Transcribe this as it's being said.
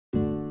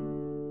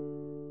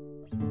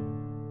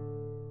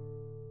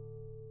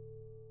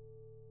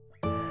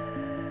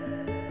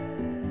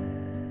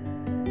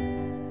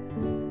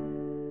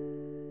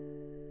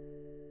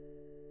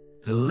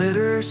The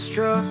litter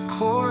struck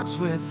chords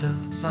with a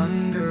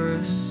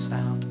thunderous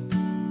sound.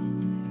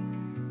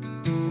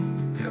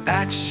 Their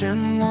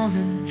action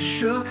woman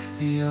shook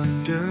the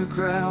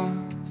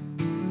underground.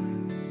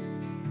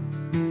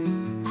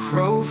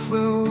 Crow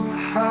flew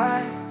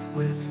high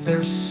with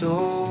their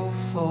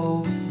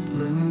soulful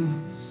blues.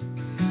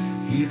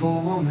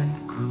 Evil woman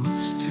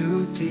grooves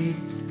too deep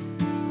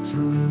to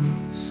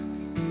lose.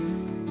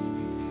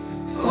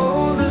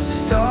 Oh, the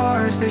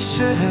stars, they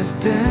should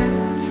have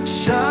been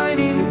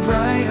shining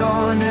bright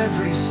on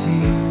every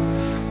scene,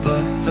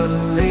 but the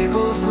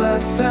labels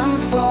let them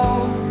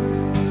fall,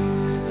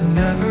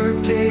 never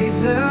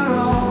gave their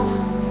all,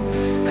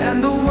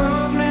 and the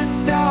world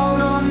missed out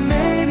on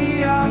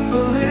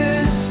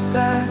Minneapolis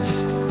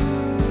best,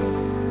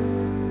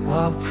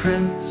 while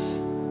Prince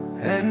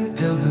and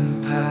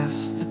Dylan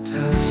passed the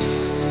test.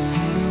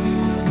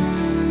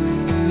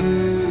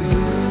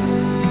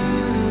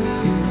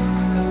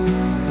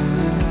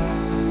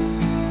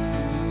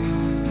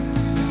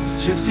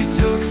 Gypsy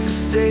took the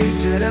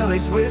stage at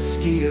LA's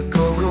Whiskey A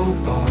Go-Go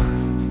bar.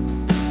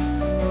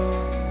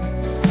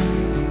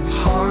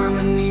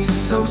 Harmony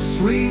so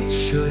sweet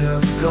should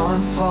have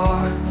gone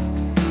far.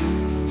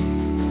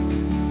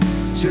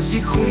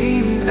 Gypsy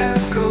Queen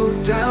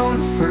echoed down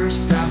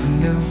First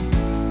Avenue,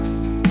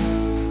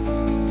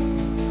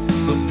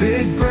 but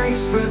big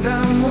breaks for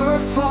them were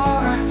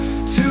far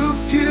too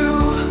few.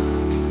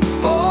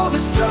 All the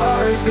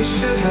stars, they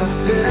should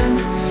have been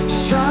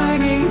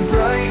shining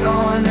bright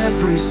on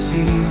every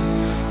scene,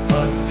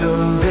 but the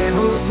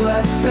labels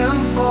let them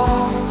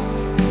fall,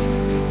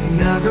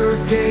 never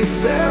gave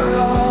their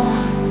all,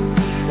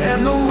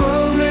 and the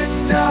world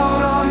missed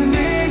out on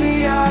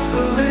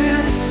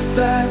Minneapolis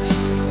best,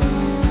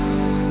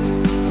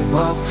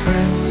 while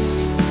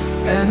Prince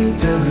and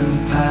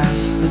Dylan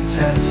passed the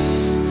test.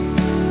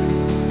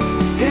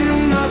 In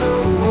another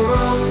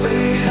world,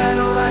 they had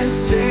lined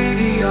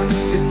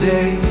stadiums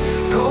today,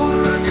 gold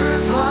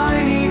records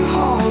lining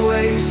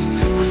hallways,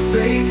 but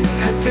fate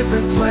had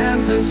different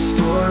plans in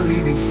store,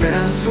 leaving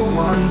fans to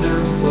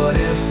wonder what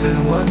if and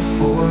what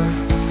for.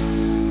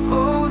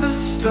 Oh, the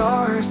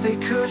stars, they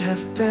could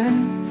have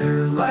been,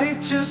 their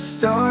light just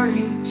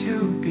starting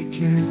to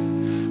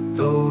begin.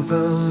 Though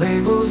the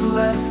labels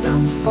let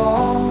them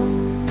fall,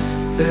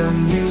 their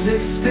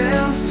music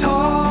stands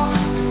tall,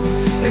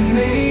 and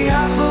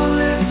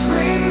Minneapolis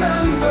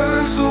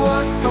remembers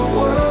what the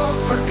world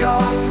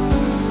forgot.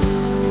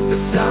 The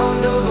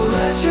sound of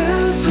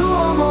legends who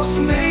almost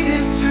made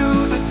it to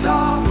the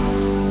top.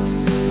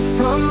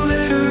 From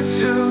litter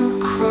to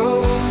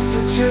crow to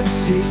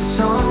gypsy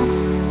song,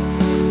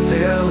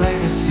 their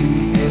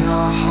legacy in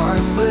our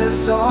hearts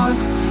lives on.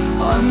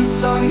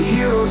 Unsung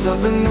heroes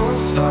of the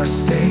North Star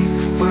State,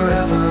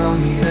 forever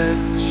on the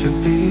edge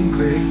of being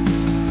great.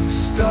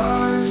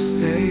 Stars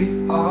they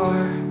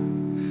are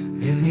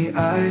in the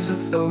eyes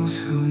of those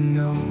who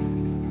know.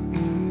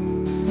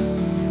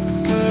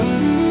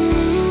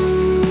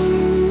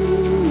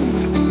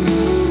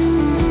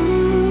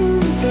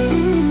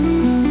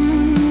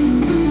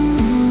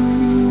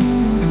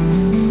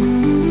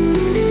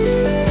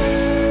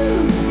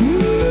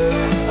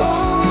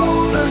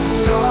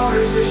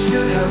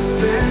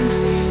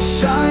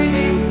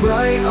 Shining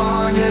bright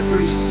on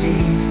every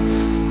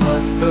scene,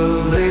 but the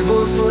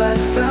labels let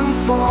them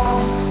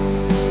fall,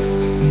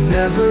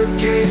 never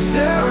gave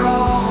their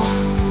all,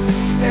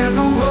 and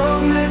the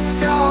world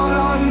missed out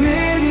on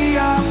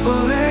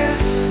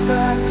Minneapolis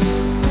best,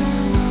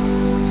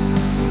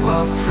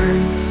 while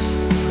Prince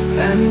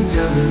and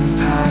Dylan